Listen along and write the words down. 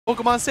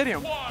Pokemon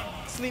Stadium.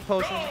 Sleep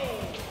potion.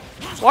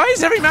 Why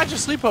is every match a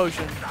sleep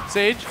potion,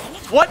 Sage?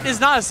 What is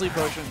not a sleep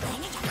potion?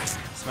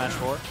 Smash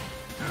 4.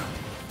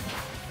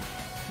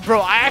 Bro,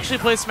 I actually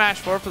played Smash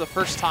 4 for the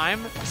first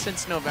time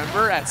since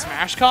November at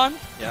SmashCon.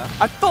 Yeah.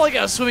 I felt like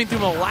I was swimming through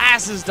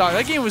molasses, dog.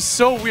 That game was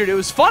so weird. It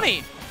was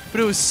funny,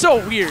 but it was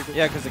so weird.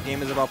 Yeah, because the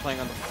game is about playing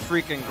on the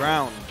freaking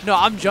ground. No,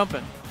 I'm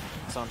jumping.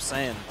 That's what I'm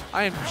saying.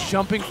 I am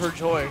jumping for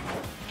joy.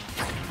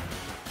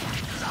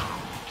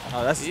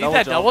 Oh, that's You need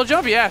that double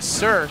jump? Yes,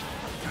 sir.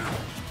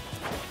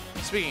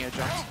 Speaking of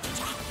jumps.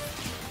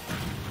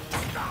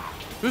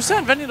 Who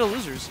sent Venia to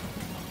losers?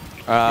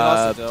 He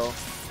lost to Dill.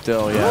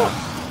 Still, yeah.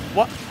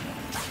 What?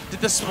 Did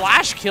the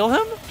splash kill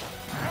him?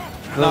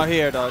 No, he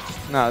air dodged.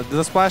 No,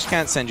 the splash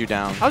can't send you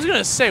down. I was going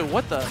to say,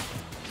 what the?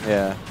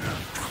 Yeah.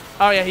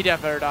 Oh, yeah, he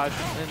did air dodge.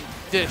 And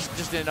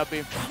just didn't up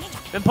B.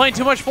 Been playing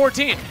too much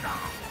 14.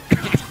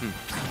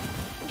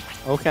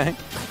 Okay.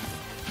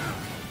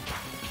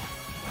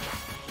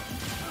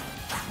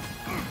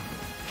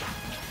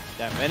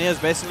 Yeah, Venia's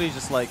basically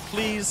just like,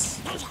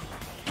 please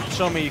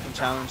show me you can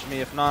challenge me.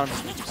 If not, I'm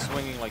just going to keep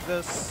swinging like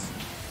this.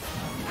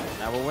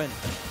 And I will win.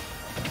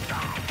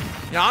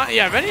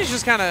 Yeah, Venia's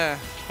just kind of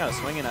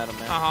swinging at him,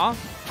 man. Uh-huh.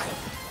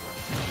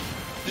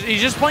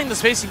 He's just playing the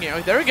spacing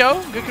game. There we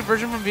go. Good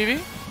conversion from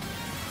Vivi.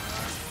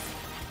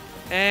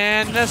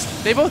 And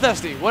they both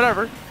SD.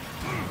 Whatever.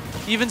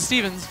 Even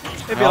Stevens.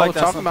 It'd be like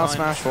that talking about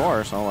sometimes. Smash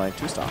 4, so like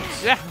 2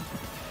 stocks. Yeah.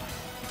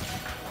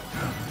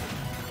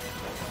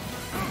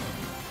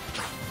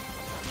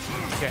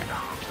 Okay.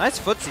 Nice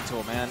footsie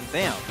tool, man.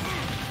 Damn.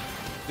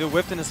 Dude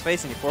whipped in his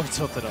face and he forward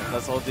tilted him.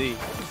 That's OD.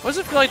 What does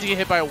it feel like to get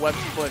hit by a webbed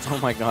foot? Oh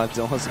my god,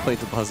 Dylan has played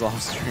the buzz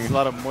off stream. There's a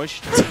lot of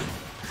mush.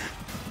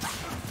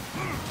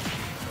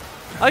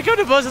 I like how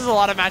DeBuzz has a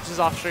lot of matches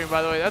off stream,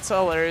 by the way. That's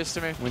hilarious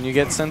to me. When you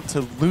get sent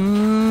to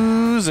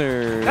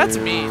losers. That's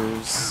mean.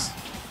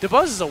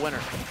 DeBuzz is a winner.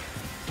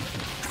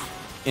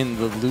 In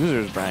the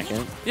losers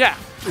bracket. Yeah.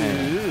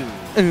 Ooh.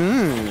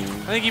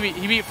 I think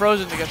he beat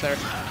Frozen to get there.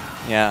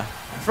 Yeah.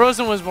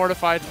 Frozen was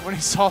mortified when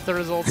he saw the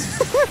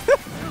results.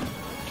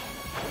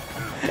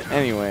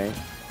 Anyway.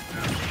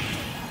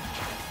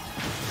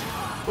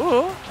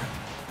 Ooh.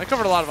 I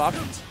covered a lot of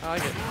options. I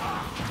like it.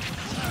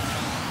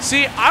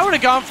 See, I would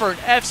have gone for an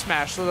F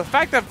smash, so the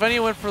fact that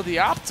Venia went for the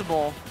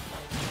optimal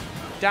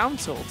down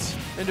tilt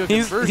into a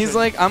conversion. He's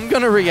like, I'm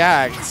going to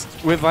react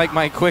with like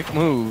my quick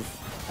move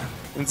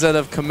instead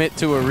of commit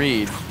to a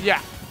read.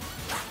 Yeah.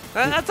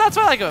 That's what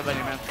I like about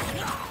Venia, man.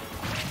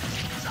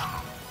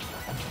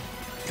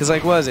 Because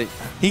like, what is it?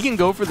 He can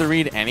go for the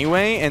read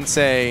anyway and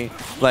say,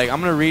 like, I'm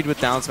going to read with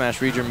down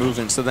smash, read your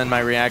movement, so then my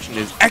reaction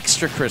is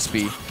extra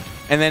crispy.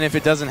 And then if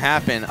it doesn't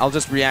happen, I'll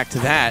just react to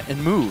that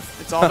and move.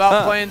 It's all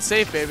about playing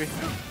safe, baby.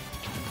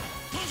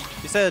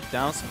 You said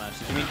down smash.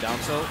 Did you mean down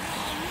tilt?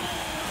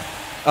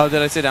 Oh,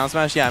 did I say down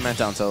smash? Yeah, I meant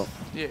down tilt.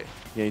 Yeah.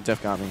 Yeah, you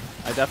def got me.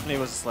 I definitely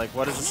was just like,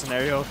 what is the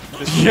scenario?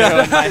 This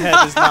scenario in my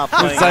head is not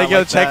playing It's like, out yo,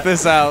 like check that.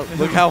 this out.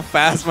 Look how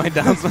fast my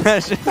down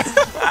smash is.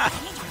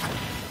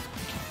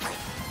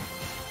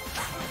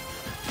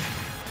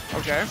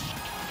 Okay.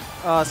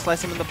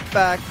 Slice him in the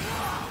back.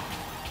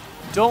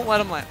 Don't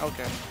let him land.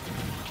 Okay.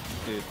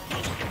 Dude.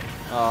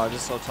 Oh,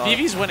 just so tough.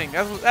 Vivi's winning.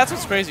 That's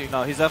what's crazy.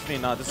 No, he's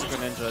definitely not. This is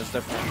Greninja. It's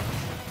different.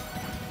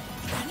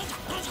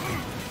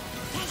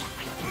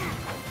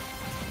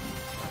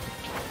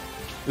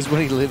 This is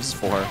what he lives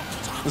for.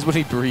 This is what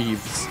he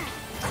breathes.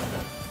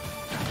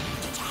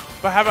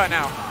 But how about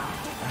now?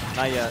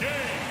 Not yet.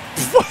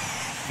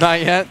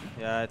 Not yet?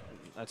 Yeah,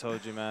 I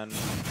told you, man.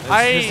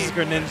 This is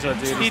Greninja,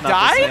 dude. He It's not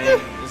died? The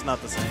same. It's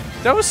not the same.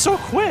 That was so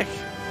quick.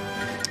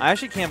 I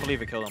actually can't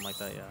believe it killed him like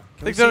that, yeah.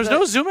 Like there was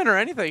no zoom in or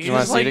anything. You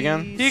want to see it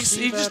again? He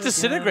just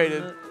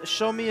disintegrated.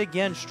 Show me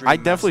again, stream I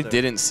definitely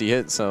master. didn't see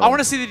it, so. I want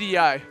to see the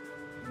DI.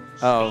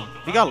 Oh.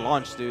 He got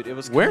launched, dude. It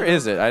was. Where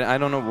is it? I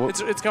don't know. What.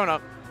 It's coming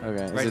up.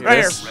 Okay. Is Right it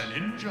here. this?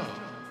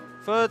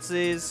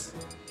 Footsies.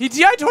 He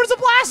DI'd towards the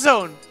blast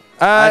zone.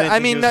 I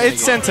think mean, he was gonna it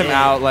sent him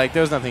out. Like,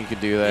 there was nothing you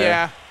could do there.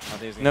 Yeah.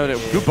 No,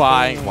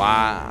 goodbye.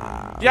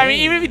 Wow. Yeah, I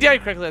mean, even if he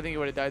DI'd correctly, I think he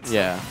would have died. So.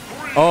 Yeah.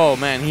 Oh,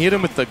 man. He hit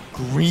him with the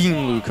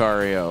green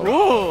Lucario.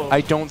 Ooh.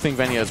 I don't think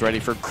Venia is ready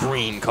for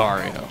green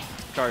Cario.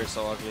 Cario's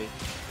so ugly.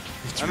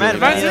 It's really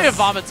Reminds bad. me of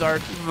Vomit Zard.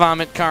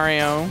 Vomit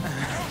Cario.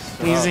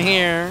 He's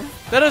here.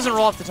 That doesn't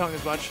roll off the tongue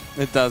as much.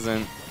 It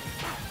doesn't.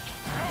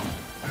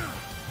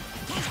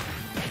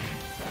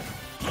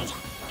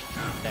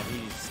 Damn,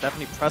 he's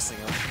definitely pressing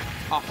him.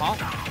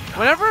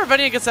 Whenever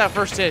Venia gets that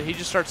first hit, he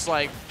just starts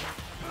like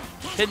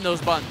hitting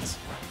those buttons.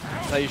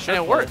 That's how you should.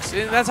 And it play. works.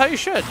 And that's how you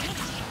should.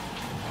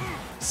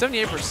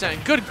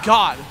 78%. Good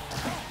God.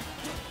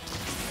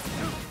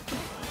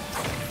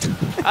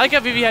 I like how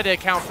Vivi had to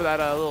account for that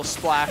little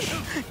splash.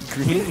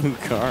 Green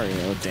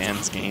Lucario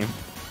dance game.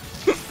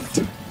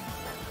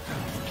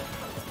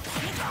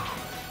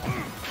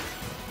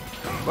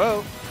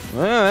 Whoa.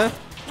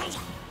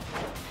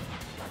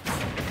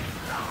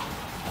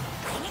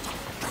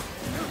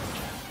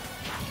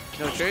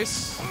 No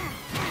chase.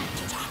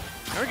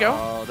 There we go.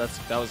 Oh,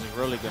 that was a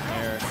really good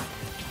air.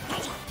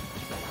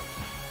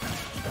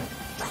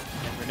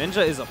 And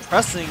Greninja is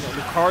oppressing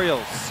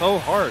Lucario so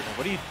hard.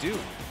 What do you do?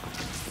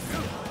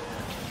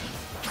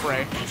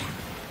 Spray.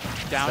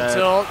 Down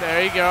tilt.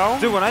 There you go.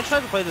 Dude, when I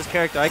tried to play this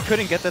character, I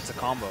couldn't get that to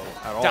combo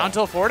at all. Down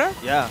tilt forward air?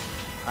 Yeah.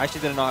 I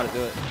actually didn't know how to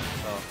do it.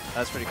 So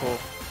that's pretty cool.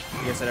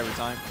 He gets it every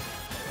time.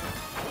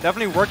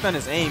 Definitely worked on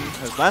his aim,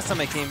 because last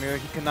time I came here,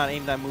 he could not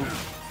aim that move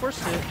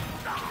first hit.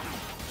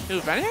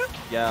 Who, Venia?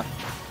 Yeah.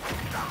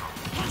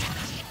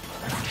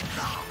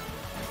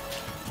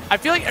 I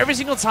feel like every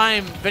single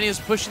time Venia's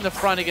pushing the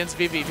front against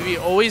Vivi, Vivi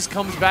always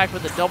comes back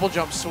with a double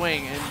jump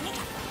swing, and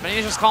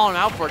Venia's just calling him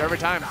out for it every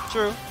time.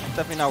 True.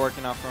 Definitely not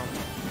working out for him.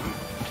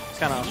 He's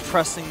kind of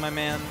pressing my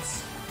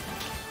man's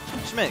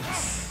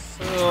schmicks.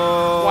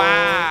 So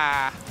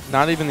Wow.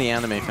 Not even the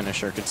anime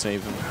finisher could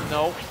save him.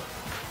 Nope.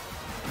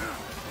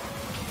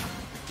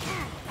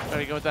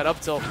 Gotta go with that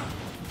up tilt.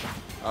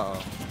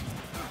 Uh-oh.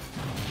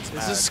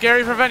 This is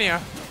scary for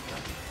Venia.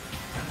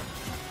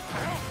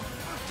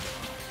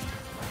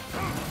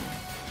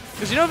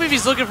 Because you know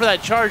Vivi's looking for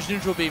that charge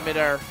neutral beam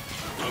midair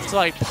to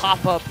like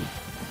pop up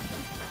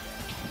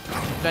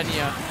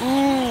Venia.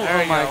 Ooh,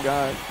 there oh my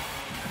god.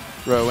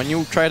 Bro, when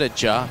you try to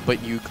ja,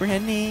 but you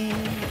granny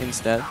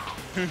instead.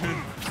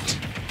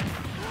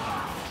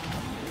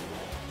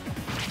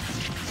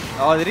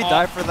 Oh, did he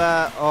die for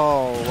that?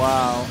 Oh,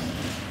 wow.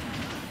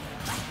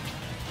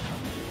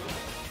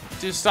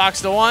 2 stocks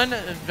to 1,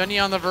 and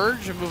Venia on the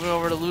verge, and moving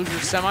over to loser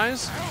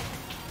semis.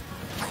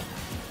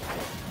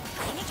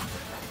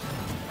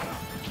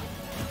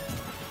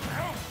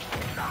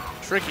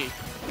 Tricky.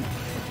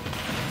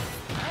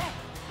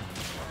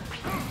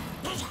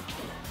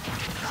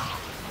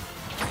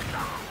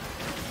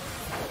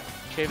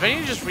 Okay,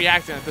 Venia just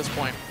reacting at this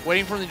point.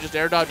 Waiting for him to just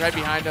air dodge right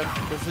behind him.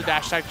 Goes for the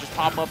dash attack, just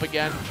pop him up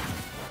again. I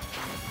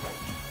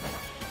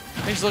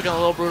think he's looking a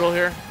little brutal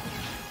here.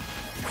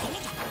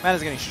 Man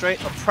is getting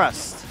straight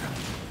oppressed.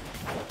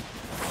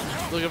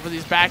 Looking for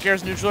these back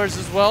airs, neutral airs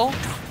as well.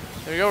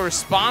 There we go,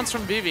 response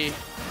from Vivi.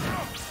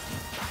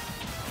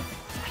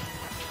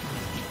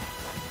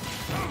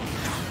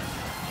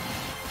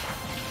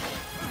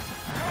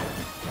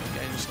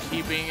 Okay, just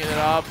keeping it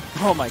up.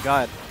 Oh my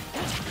god.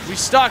 We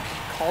stuck.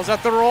 Calls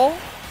out the roll.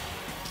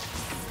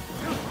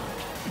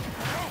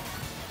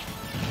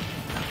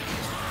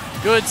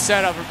 Good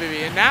setup for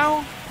Vivi. And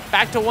now,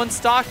 back to 1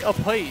 stock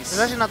apiece. It's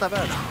actually not that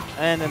bad.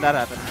 And then that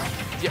happened.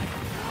 Yep.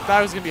 Thought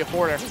it was going to be a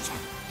forward air.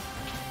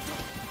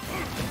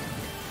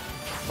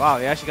 Wow,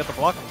 he actually got the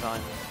block in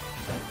time.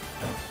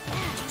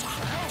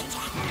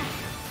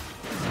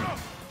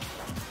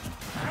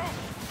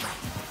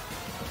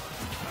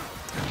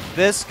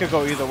 This could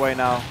go either way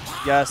now.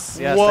 Yes,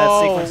 yes, Whoa,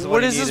 that sequence is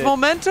what is this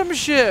momentum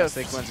shift?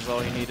 That sequence is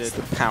all he needed. It's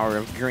the power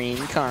of green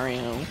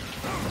Cario.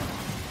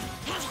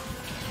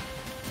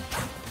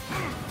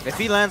 If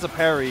he lands a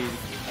parry,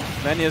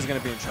 Venia is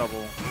going to be in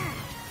trouble.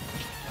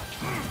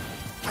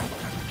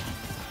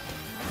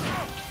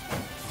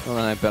 Well,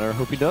 then I better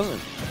hope he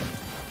doesn't.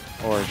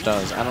 Or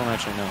does. I don't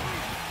actually know.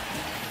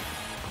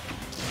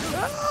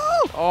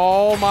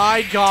 Oh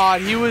my god,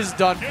 he was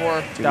done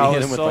for. Dude, That we hit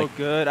was him with so like,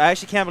 good. I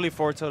actually can't believe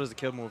forward tilt is a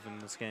kill move in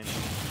this game.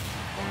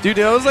 dude,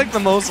 that was like the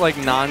most like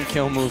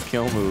non-kill move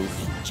kill move.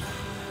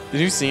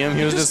 Did you see him?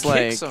 He was just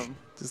like, him.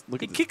 just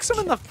look He at kicks him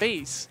in the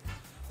face.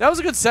 That was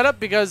a good setup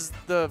because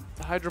the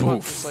Hydro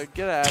Bug just like,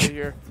 get out of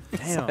here.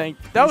 Damn.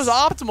 like, That was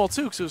optimal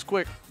too because it was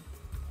quick.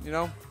 You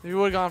know, if he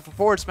would have gone for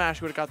forward smash,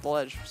 he would have got the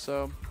ledge.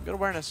 So, good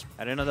awareness.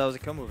 I didn't know that was a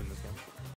kill move in this game.